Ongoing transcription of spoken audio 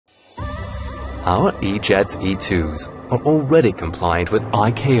Our E-Jet E2s are already compliant with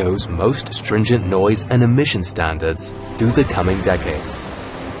ICAO's most stringent noise and emission standards through the coming decades.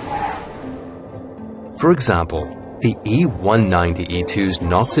 For example, the E190 E2's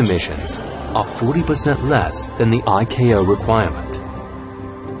NOx emissions are 40% less than the ICAO requirement.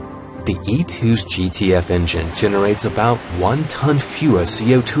 The E2's GTF engine generates about 1 ton fewer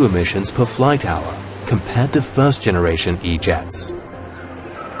CO2 emissions per flight hour compared to first-generation E-Jets.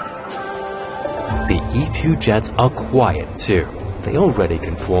 The E2 jets are quiet too. They already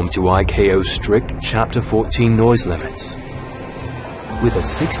conform to ICAO's strict Chapter 14 noise limits, with a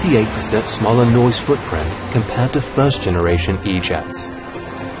 68% smaller noise footprint compared to first-generation E-Jets.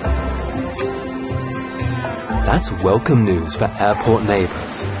 That's welcome news for airport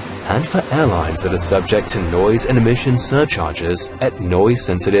neighbours and for airlines that are subject to noise and emission surcharges at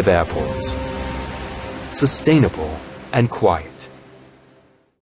noise-sensitive airports. Sustainable and quiet.